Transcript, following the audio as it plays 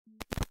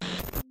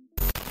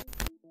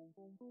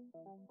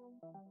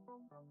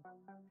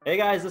Hey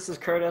guys, this is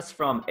Curtis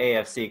from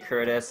A.F.C.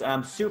 Curtis.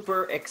 I'm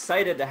super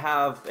excited to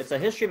have, it's a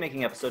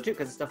history-making episode too,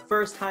 because it's the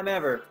first time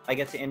ever I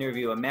get to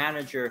interview a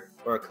manager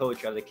or a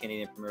coach of the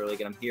Canadian Premier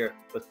League, and I'm here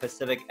with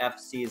Pacific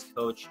FC's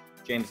coach,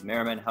 James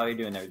Merriman. How are you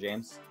doing there,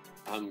 James?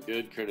 I'm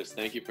good, Curtis.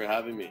 Thank you for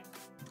having me.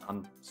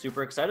 I'm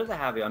super excited to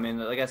have you. I mean,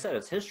 like I said,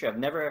 it's history.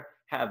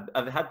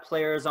 I've had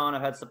players on,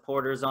 I've had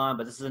supporters on,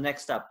 but this is the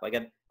next step. I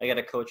get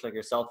a coach like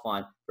yourself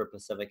on for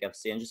Pacific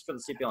FC and just for the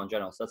CPL in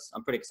general. So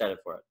I'm pretty excited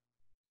for it.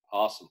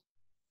 Awesome.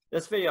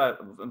 This video,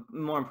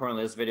 more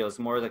importantly, this video is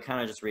more to kind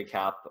of just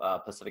recap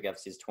Pacific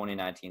FC's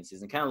 2019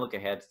 season, kind of look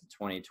ahead to the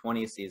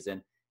 2020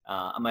 season.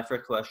 My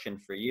first question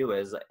for you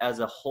is, as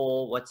a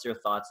whole, what's your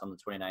thoughts on the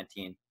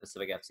 2019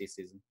 Pacific FC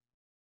season?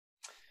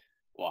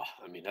 Wow,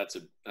 I mean that's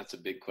a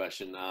big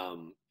question.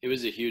 It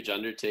was a huge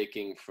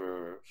undertaking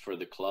for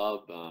the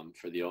club,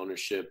 for the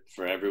ownership,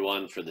 for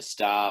everyone, for the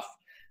staff.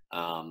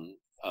 A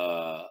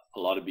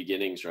lot of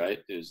beginnings, right?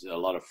 There's a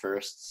lot of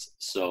firsts.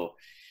 So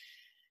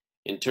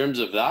in terms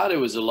of that, it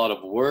was a lot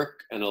of work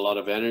and a lot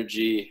of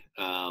energy,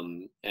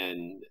 and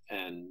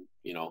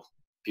you know,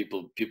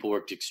 people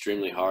worked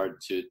extremely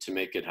hard to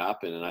make it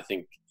happen. And I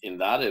think in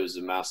that it was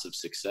a massive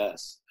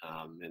success,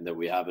 and that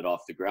we have it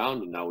off the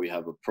ground, and now we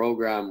have a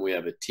program, we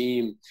have a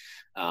team.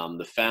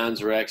 The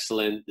fans were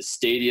excellent. The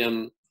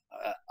stadium,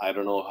 I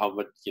don't know how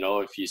much, you know,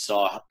 if you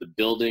saw the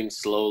building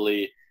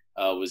slowly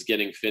was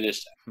getting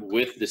finished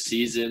with the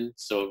season,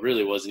 so it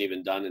really wasn't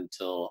even done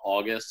until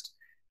August.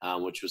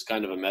 Which was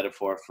kind of a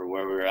metaphor for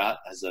where we're at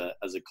as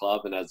a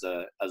club and as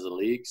a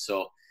league.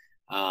 So,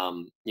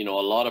 you know,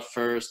 a lot of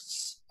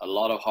firsts, a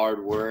lot of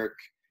hard work.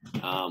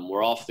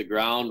 We're off the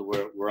ground.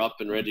 We're up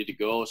and ready to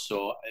go.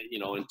 So, you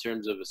know, in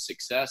terms of a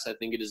success, I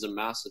think it is a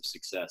massive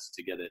success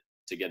to get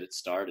it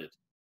started.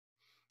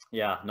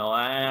 Yeah, no,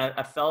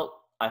 I felt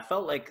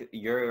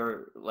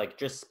like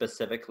just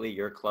specifically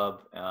your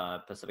club,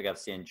 Pacific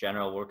FC in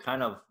general, we're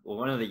kind of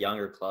one of the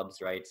younger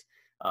clubs, right?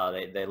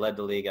 They led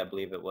the league, I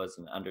believe it was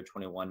in under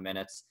 21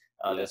 minutes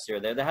Yeah, this year.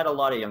 They had a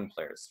lot of young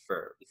players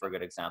for a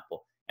good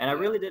example, and I yeah,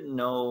 really didn't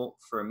know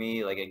for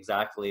me like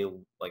exactly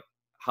like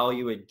how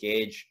you would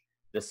gauge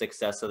the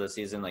success of the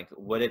season. Like,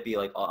 would it be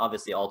like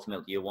obviously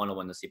ultimately you want to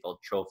win the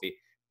CPL trophy,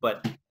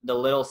 but the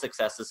little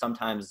successes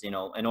sometimes, you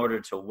know, in order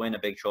to win a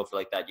big trophy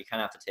like that, you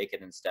kind of have to take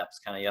it in steps.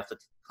 Kind of you have to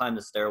climb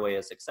the stairway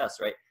of success,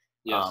 right?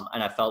 yes.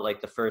 And I felt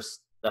like the first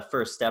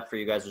step for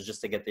you guys was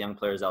just to get the young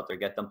players out there,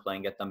 get them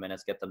playing, get them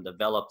minutes, get them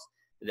developed.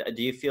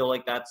 Do you feel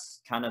like that's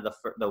kind of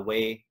the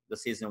way the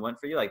season went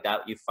for you? Like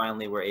that, you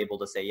finally were able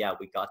to say, yeah,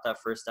 we got that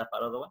first step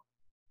out of the way?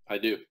 I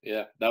do.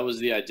 Yeah, that was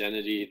the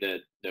identity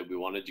that we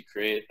wanted to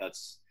create.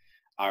 That's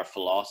our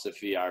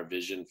philosophy, our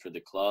vision for the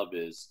club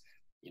is,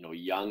 you know,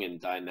 young and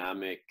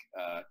dynamic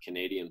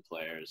Canadian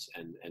players,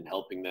 and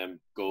helping them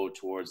go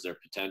towards their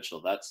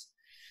potential.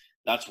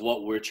 That's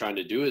what we're trying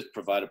to do, is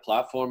provide a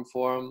platform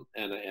for them.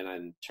 And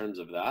in terms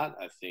of that,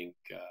 I think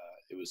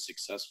it was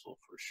successful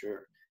for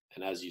sure.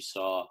 And as you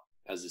saw,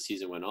 as the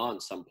season went on,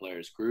 some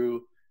players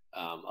grew,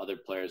 other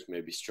players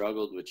maybe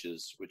struggled, which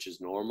is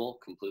normal,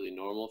 completely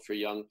normal for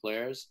young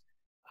players.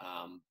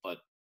 But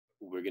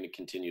we're going to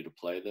continue to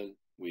play them.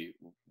 We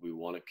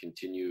want to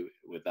continue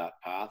with that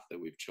path that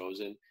we've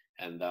chosen,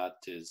 and that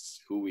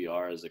is who we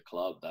are as a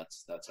club.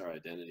 That's our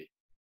identity.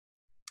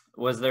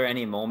 Was there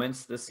any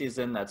moments this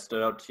season that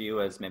stood out to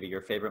you as maybe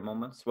your favorite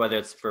moments, whether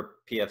it's for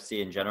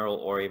PFC in general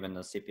or even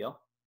the CPL?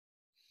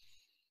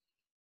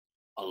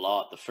 A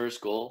lot. The first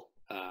goal,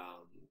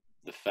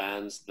 the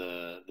fans,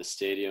 the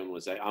stadium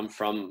was. I'm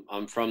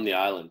from the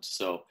island,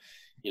 so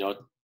you know,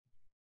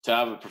 to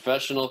have a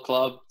professional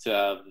club, to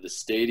have the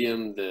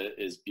stadium that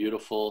is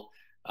beautiful,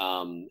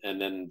 and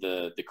then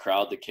the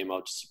crowd that came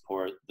out to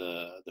support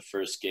the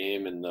first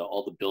game, and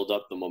all the build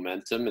up, the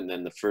momentum, and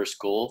then the first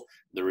goal,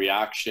 the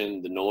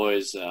reaction, the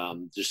noise,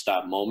 just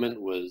that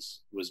moment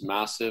was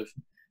massive.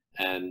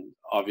 And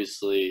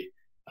obviously,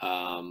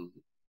 um,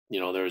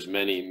 you know, there was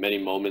many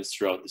moments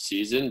throughout the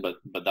season, but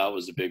that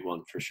was a big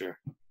one for sure.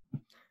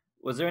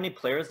 Was there any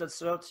players that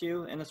stood out to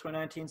you in the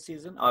 2019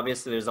 season?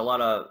 Obviously, there's a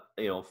lot of,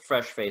 you know,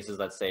 fresh faces,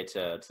 let's say,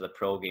 to the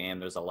pro game.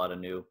 There's a lot of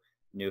new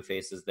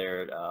faces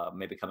there,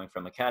 maybe coming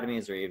from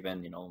academies or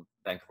even, you know,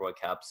 Vancouver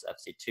Whitecaps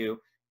FC2 to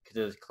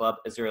the club.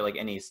 Is there like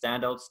any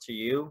standouts to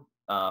you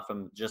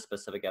from just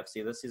Pacific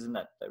FC this season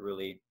that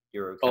really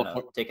you're Oh, kind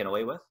of taken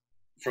away with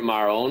from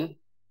our own.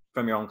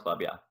 from your own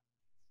club? Yeah.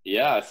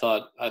 Yeah, I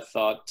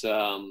thought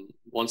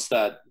once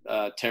that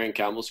Terran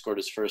Campbell scored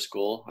his first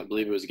goal, I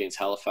believe it was against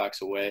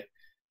Halifax away.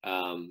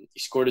 He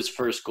scored his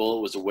first goal.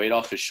 It was a weight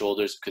off his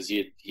shoulders because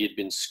he had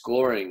been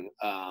scoring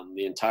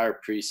the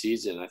entire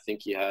preseason. I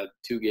think he had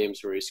 2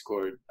 games where he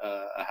scored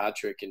a hat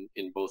trick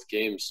in both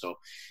games. So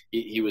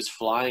he was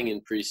flying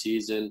in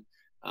preseason.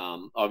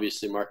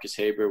 Obviously, Marcus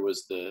Haber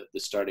was the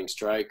starting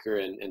striker,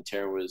 and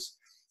Terran was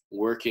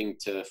working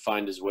to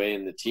find his way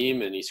in the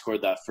team, and he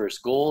scored that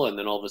first goal, and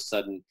then all of a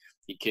sudden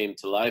he came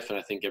to life. And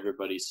I think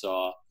everybody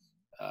saw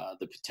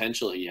the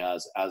potential he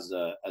has as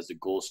a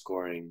goal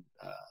scoring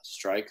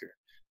striker.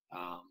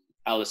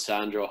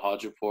 Alessandro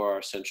Hadjipor,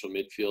 our central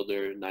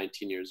midfielder,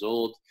 19 years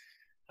old.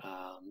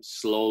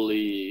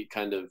 slowly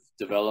kind of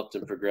developed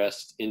and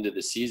progressed into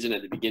the season.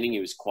 At the beginning, he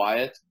was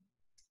quieter,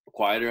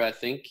 I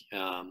think.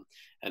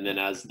 And then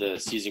as the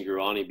season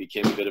grew on, he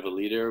became a bit of a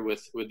leader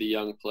with the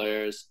young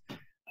players.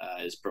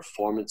 His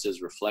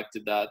performances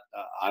reflected that,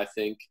 I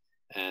think.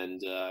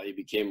 And he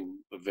became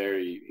a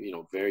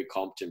very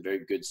competent,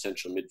 very good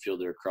central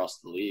midfielder across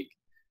the league.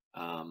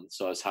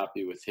 So I was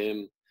happy with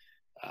him.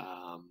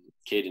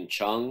 Caden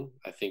Chung,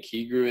 I think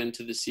he grew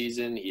into the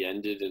season. He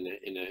ended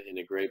in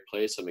a great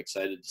place. I'm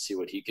excited to see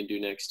what he can do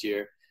next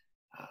year.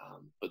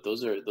 But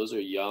those are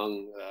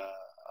young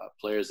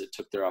players that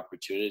took their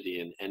opportunity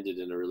and ended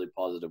in a really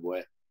positive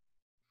way.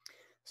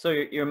 So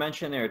you're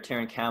mentioning there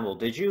Terran Campbell.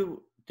 Did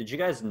you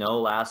guys know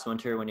last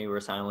winter when you were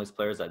signing all these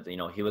players that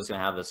he was going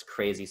to have this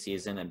crazy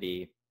season and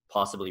be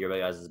possibly your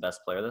guys'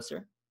 best player this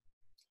year?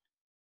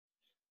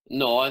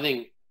 No, I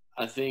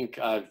think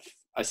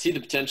I see the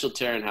potential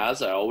Terran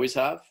has. I always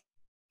have.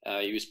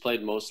 He was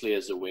played mostly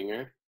as a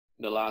winger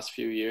the last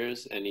few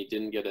years, and he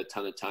didn't get a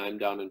ton of time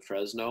down in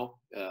Fresno.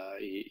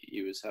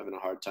 He was having a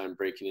hard time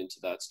breaking into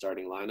that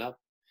starting lineup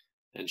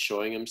and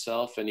showing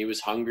himself, and he was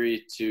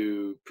hungry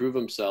to prove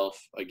himself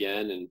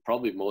again, and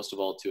probably most of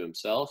all to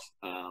himself.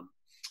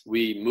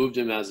 We moved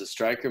him as a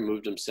striker,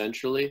 moved him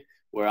centrally,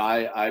 where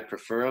I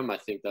prefer him. I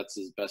think that's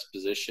his best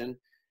position,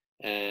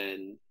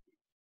 and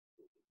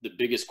the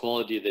biggest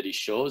quality that he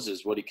shows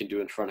is what he can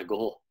do in front of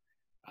goal.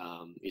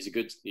 He's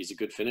a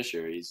good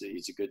finisher. He's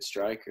a good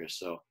striker.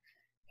 So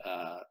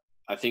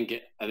I think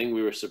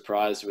we were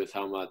surprised with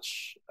how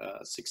much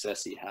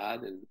success he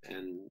had,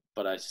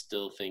 but I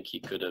still think he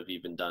could have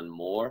even done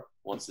more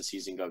once the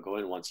season got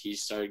going, once he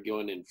started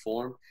going in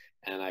form,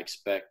 and I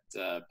expect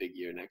a big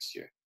year next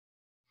year.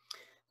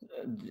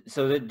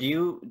 So do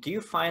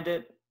you find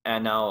it?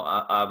 And now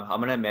I'm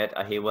gonna admit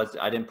I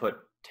didn't put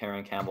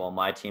Terran Campbell on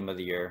my team of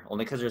the year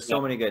only because there's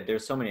so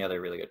many other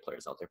really good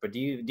players out there. But do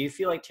you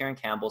feel like Terran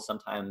Campbell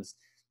sometimes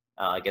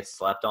gets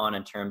slept on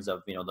in terms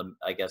of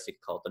I guess you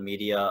could call it the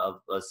media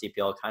of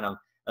CPL kind of,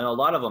 and a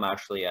lot of them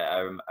actually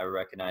I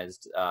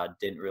recognized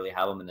didn't really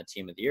have him in the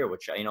team of the year,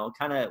 which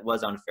kind of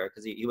was unfair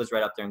because he was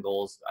right up there in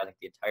goals. I think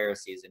the entire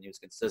season he was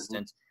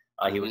consistent.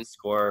 He would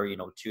score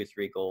 2-3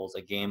 goals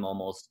a game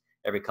almost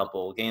every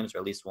couple of games, or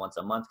at least once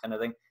a month kind of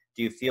thing.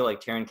 Do you feel like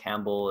Terran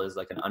Campbell is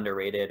like an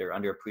underrated or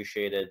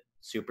underappreciated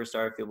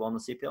superstar, if you will, in the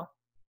CPL?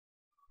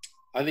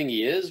 I think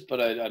he is,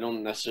 but I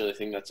don't necessarily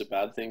think that's a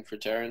bad thing for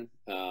Terran.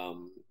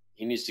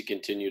 He needs to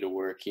continue to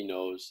work. He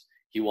knows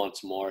he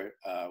wants more.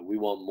 We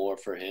want more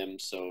for him,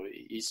 so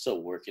he's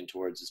still working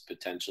towards his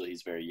potential.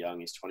 He's very young.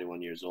 He's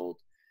 21 years old.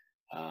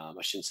 I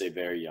shouldn't say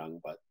very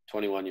young, but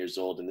 21 years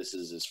old, and this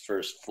is his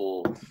first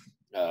full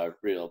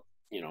real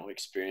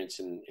experience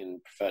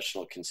in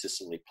professional,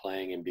 consistently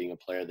playing and being a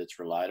player that's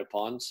relied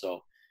upon.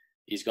 So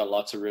he's got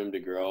lots of room to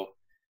grow.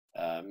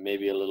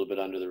 Maybe a little bit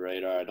under the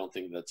radar. I don't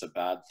think that's a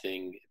bad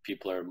thing.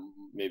 People are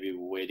maybe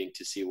waiting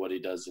to see what he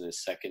does in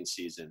his second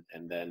season,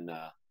 and then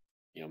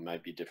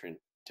might be different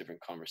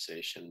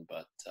conversation.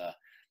 But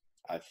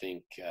I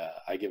think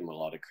I give him a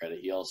lot of credit.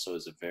 He also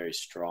is a very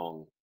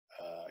strong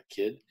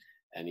kid,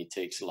 and he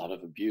takes a lot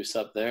of abuse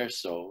up there,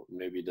 so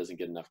maybe he doesn't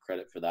get enough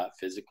credit for that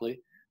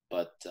physically.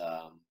 But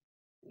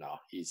no,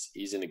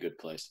 he's in a good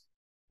place.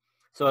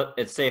 So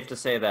it's safe to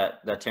say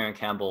that Terran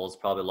Campbell is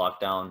probably locked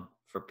down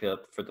for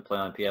the play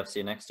on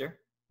PFC next year,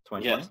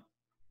 2020. Yes.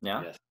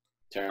 Yeah. Yes.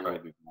 Terran will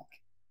be back.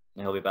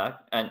 He'll be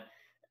back. And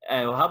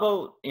how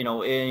about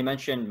you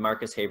mentioned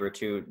Marcus Haber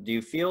too. Do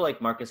you feel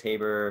like Marcus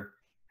Haber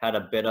had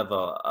a bit of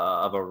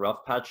a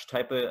rough patch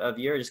type of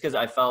year? Just because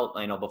I felt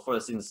before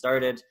the season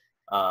started,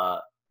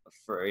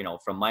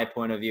 from my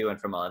point of view and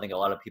from I think a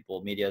lot of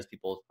people's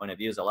point of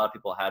views, a lot of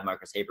people had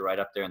Marcus Haber right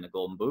up there in the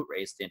Golden Boot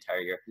race the entire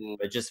year.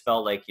 But it just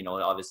felt like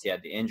obviously he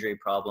had the injury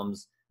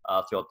problems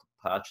throughout the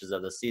patches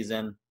of the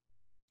season.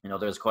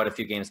 There's quite a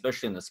few games,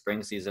 especially in the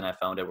spring season, I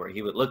found it where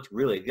he looked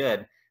really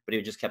good, but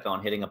he just kept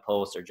on hitting a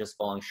post or just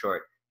falling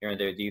short here and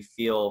there. Do you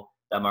feel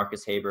that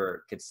Marcus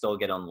Haber could still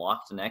get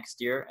unlocked next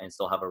year and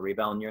still have a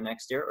rebound year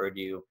next year, or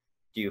do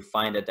you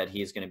find that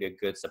he's going to be a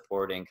good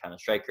supporting kind of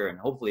striker and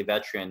hopefully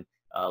veteran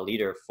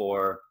leader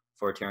for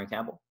Terran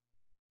Campbell?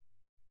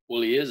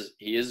 Well, he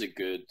is a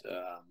good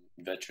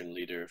veteran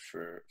leader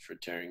for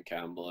Terran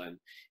Campbell, and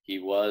he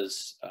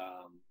was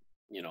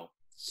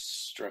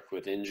struck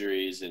with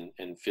injuries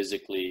and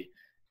physically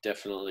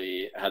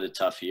definitely had a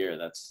tough year.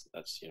 That's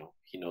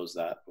he knows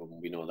that,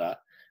 we know that.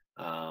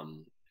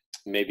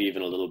 Maybe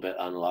even a little bit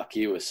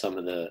unlucky with some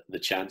of the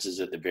chances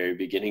at the very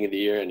beginning of the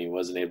year, and he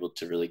wasn't able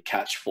to really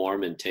catch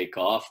form and take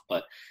off.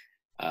 But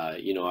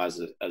as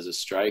a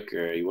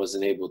striker, he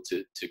wasn't able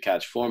to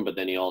catch form, but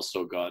then he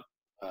also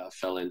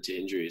fell into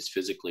injuries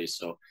physically.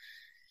 So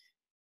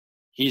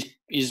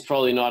he's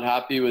probably not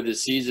happy with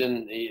his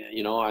season.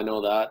 I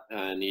know that,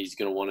 and he's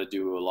going to want to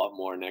do a lot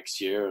more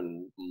next year.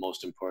 And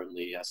most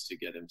importantly, he has to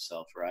get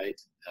himself right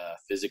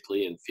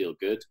physically and feel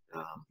good.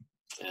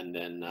 And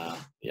then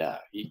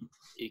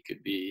he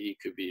could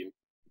be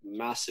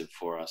massive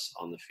for us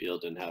on the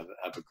field and have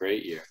a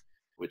great year,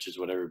 which is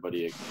what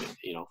everybody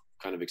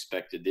kind of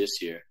expected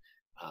this year.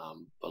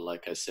 But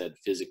like I said,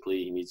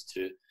 physically, he needs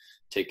to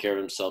take care of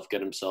himself,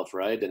 get himself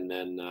right, and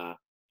then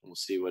we'll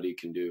see what he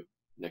can do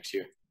next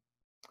year.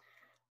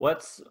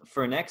 What's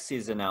for next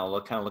season now?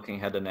 Kind of looking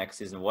ahead to next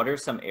season. What are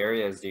some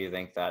areas do you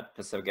think that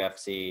Pacific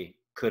FC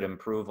could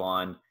improve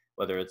on,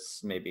 whether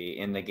it's maybe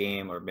in the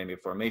game or maybe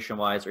formation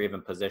wise or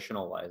even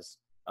positional wise?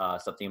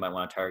 Something you might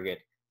want to target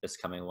this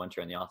coming winter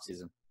in the off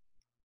season.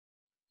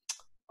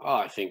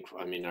 Oh,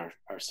 I mean, our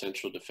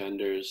central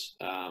defenders,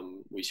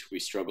 we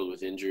struggled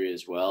with injury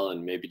as well,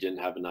 and maybe didn't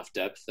have enough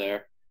depth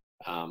there.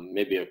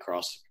 Maybe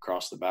across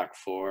the back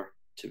four,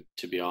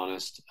 to be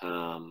honest.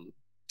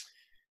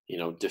 You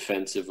know,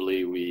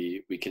 defensively,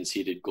 we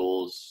conceded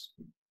goals.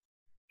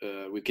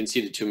 We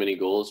conceded too many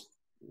goals.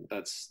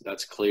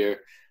 That's clear.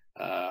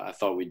 I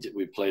thought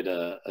we played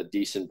a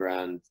decent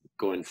brand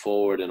going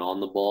forward and on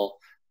the ball.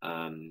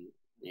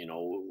 You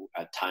know,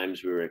 at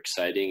times we were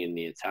exciting in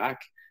the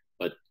attack,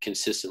 but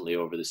consistently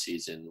over the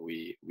season,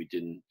 we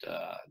didn't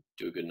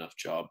do a good enough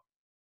job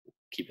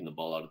keeping the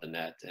ball out of the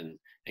net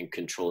and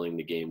controlling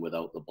the game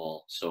without the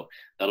ball. So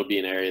that'll be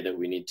an area that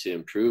we need to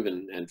improve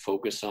and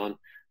focus on.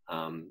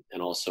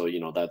 And also, you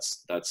know,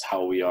 that's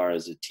how we are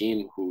as a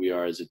team, who we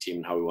are as a team,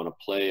 and how we want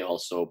to play.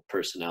 Also,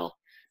 personnel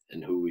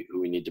and who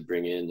we need to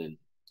bring in, and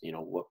you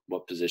know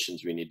what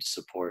positions we need to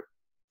support.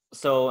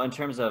 So in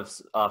terms of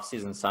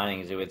off-season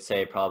signings, you would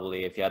say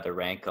probably if you had to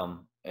rank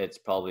them, it's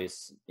probably,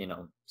 you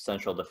know,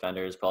 central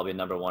defenders probably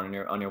number one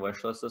on your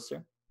wish list this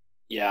year.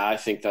 Yeah, I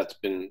think that's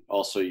been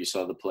also, you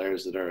saw the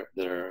players that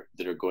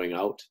are going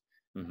out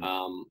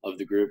of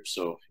the group.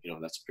 So, you know,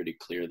 that's pretty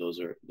clear. Those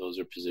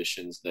are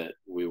positions that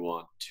we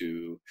want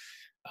to,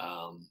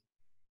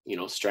 you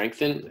know,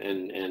 strengthen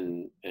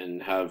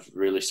and have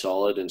really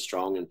solid and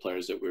strong and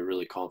players that we're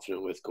really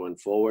confident with going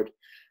forward.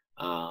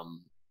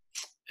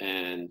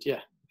 And yeah,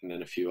 and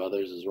then a few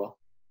others as well.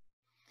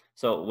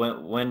 So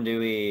when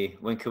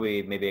could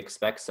we maybe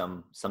expect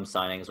some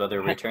signings,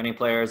 whether returning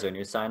players or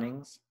new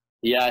signings?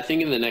 Yeah, I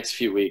think in the next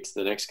few weeks,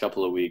 the next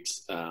couple of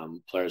weeks,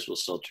 players will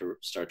start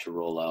to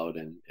roll out,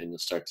 and you'll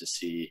start to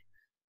see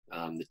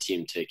the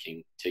team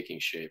taking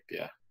shape.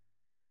 Yeah.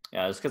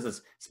 Yeah, it's because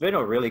it's been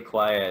a really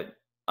quiet.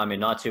 I mean,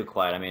 not too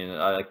quiet. I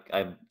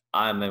mean,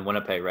 I'm in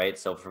Winnipeg, right?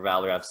 So for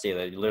Valor FC,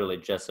 they literally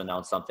just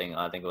announced something.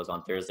 I think it was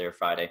on Thursday or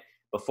Friday.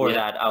 Before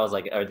that, I was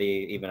like, are they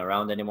even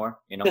around anymore?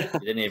 You know, you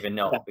didn't even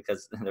know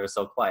because they were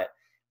so quiet.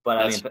 But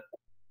I mean,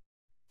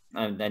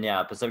 and then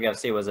yeah, Pacific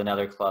FC was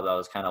another club I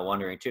was kind of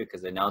wondering too,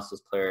 because they announced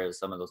those players.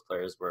 Some of those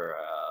players were,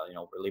 you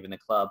know, were leaving the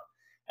club,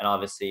 and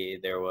obviously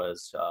there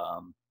was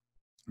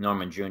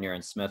Norman Jr.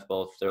 and Smith.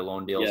 Both their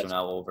loan deals are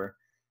now over.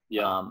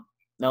 Yeah.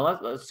 Now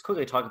let's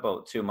quickly talk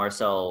about too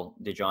Marcel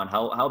Dijon.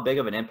 How big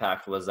of an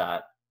impact was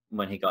that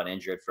when he got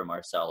injured for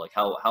Marcel? Like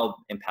how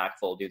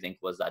impactful do you think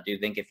was that? Do you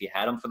think if you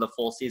had him for the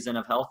full season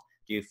of health,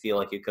 do you feel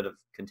like you could have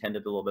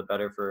contended a little bit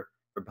better for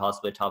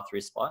possibly a top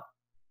 3 spot?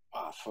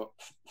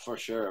 For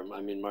sure.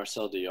 I mean,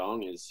 Marcel de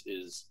Jong is,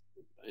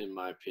 in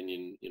my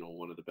opinion, you know,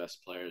 one of the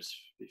best players,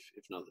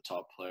 if not the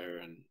top player,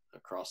 and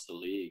across the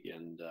league,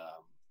 and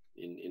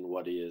in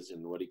what he is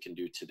and what he can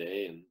do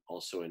today, and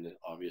also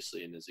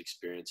obviously in his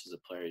experience as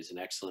a player. He's an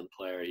excellent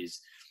player.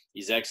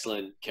 He's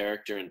excellent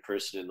character and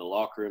person in the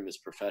locker room. His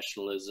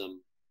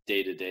professionalism,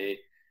 day to day,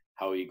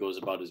 how he goes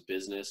about his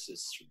business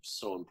is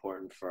so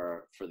important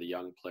for the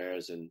young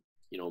players. And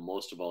you know,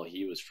 most of all,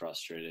 he was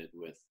frustrated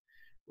with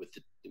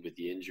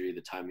the injury,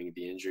 the timing of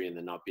the injury, and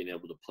then not being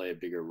able to play a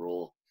bigger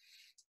role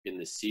in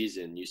the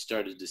season. You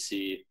started to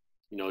see,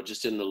 you know,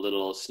 just in the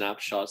little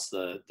snapshots,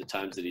 the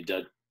times that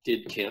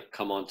he can't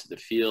come onto the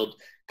field,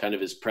 kind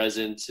of his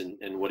presence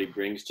and what he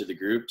brings to the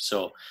group.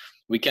 So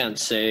we can't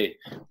say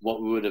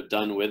what we would have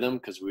done with him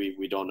because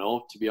we don't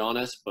know, to be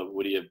honest, but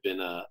would he have been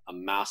a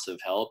massive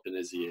help, and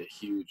is he a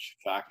huge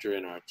factor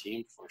in our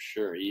team? For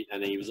sure.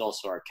 And he was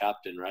also our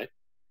captain, right?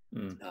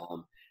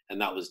 And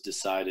that was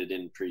decided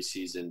in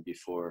preseason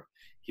before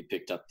he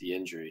picked up the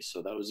injury.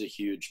 So that was a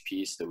huge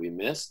piece that we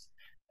missed.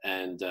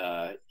 And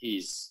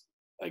he's,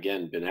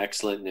 again, been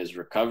excellent in his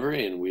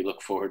recovery, and we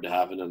look forward to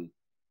having him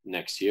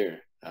next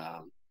year.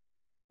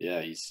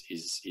 Yeah,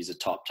 he's a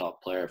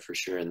top player for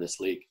sure in this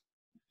league.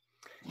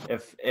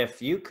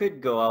 If you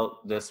could go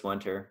out this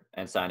winter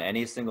and sign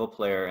any single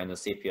player in the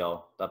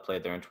CPL that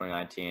played there in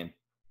 2019, if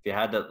you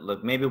had to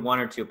look, maybe one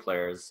or two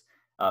players,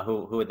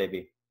 who would they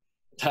be?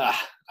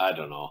 I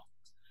don't know.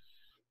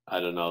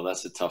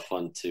 That's a tough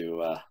one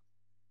to.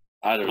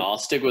 I don't know. I'll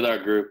stick with our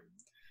group.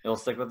 You'll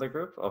stick with the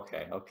group?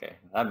 Okay,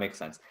 that makes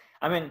sense.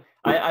 I mean,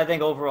 I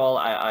think overall,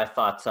 I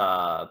thought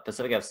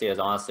Pacific FC is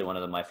honestly one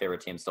of my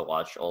favorite teams to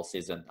watch all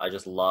season. I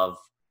just love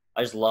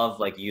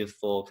like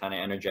youthful, kind of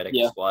energetic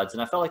squads,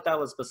 and I felt like that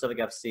was Pacific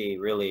FC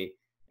really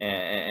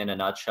in a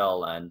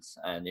nutshell. And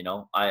you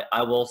know,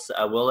 I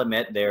will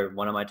admit they're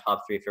one of my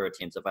top 3 favorite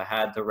teams. If I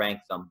had to rank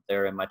them,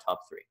 they're in my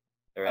top 3.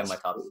 In my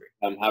top 3.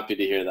 I'm happy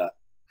to hear that.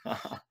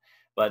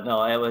 But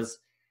no, it was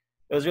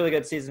a really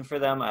good season for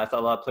them. I thought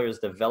a lot of players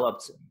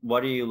developed.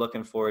 What are you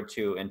looking forward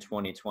to in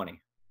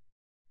 2020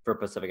 for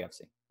Pacific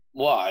FC?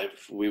 Well,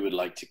 we would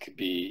like to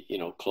be, you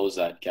know, close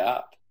that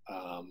gap.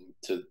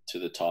 to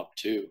the top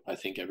two. I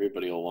think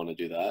everybody will want to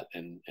do that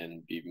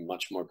and be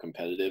much more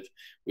competitive.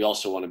 We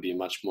also want to be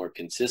much more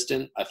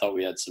consistent. I thought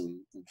we had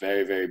some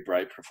very, very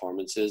bright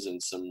performances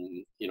and some,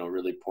 you know,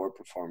 really poor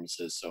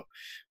performances. So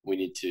we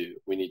need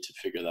to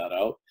figure that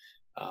out,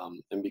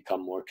 and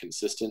become more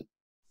consistent.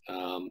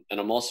 And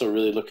I'm also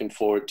really looking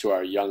forward to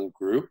our young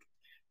group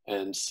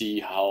and see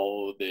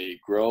how they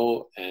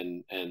grow,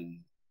 and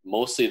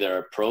mostly their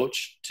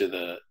approach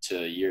to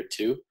year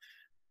two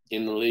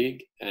in the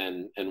league,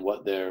 and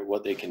what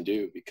they can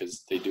do,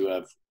 because they do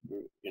have,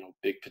 you know,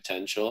 big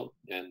potential,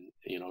 and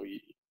you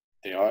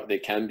know, they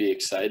can be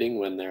exciting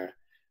when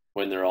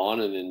they're on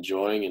and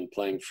enjoying and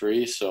playing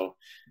free. So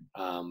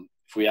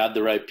if we add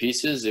the right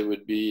pieces, it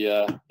would be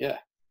yeah,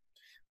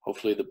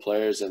 hopefully the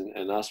players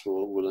and us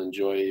will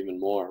enjoy even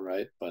more,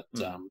 right? But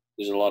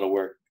there's a lot of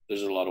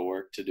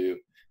work to do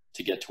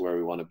to get to where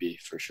we want to be,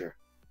 for sure.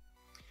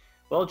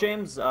 Well,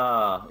 James, you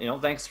know,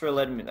 thanks for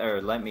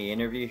letting me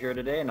interview here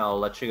today, and I'll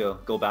let you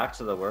go back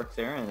to the work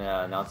there and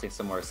announcing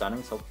some more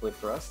signings, hopefully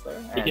for us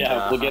there. And,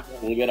 yeah,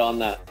 we'll get on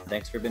that.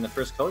 Thanks for being the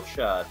first coach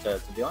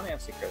to be on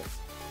A.F.C. Critics.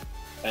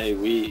 Hey,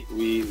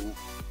 we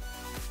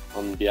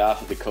on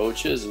behalf of the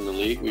coaches in the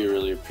league, we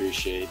really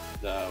appreciate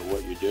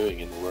what you're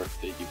doing and the work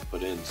that you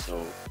put in.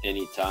 So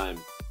anytime,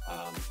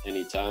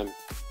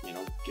 you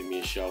know, give me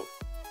a shout.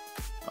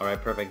 All right,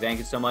 perfect. Thank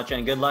you so much,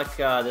 and good luck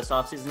this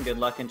offseason. Good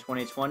luck in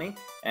 2020,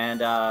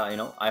 and you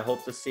know, I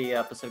hope to see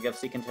Pacific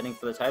FC contending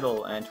for the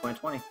title in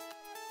 2020.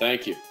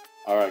 Thank you.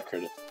 All right,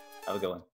 Curtis. Have a good one.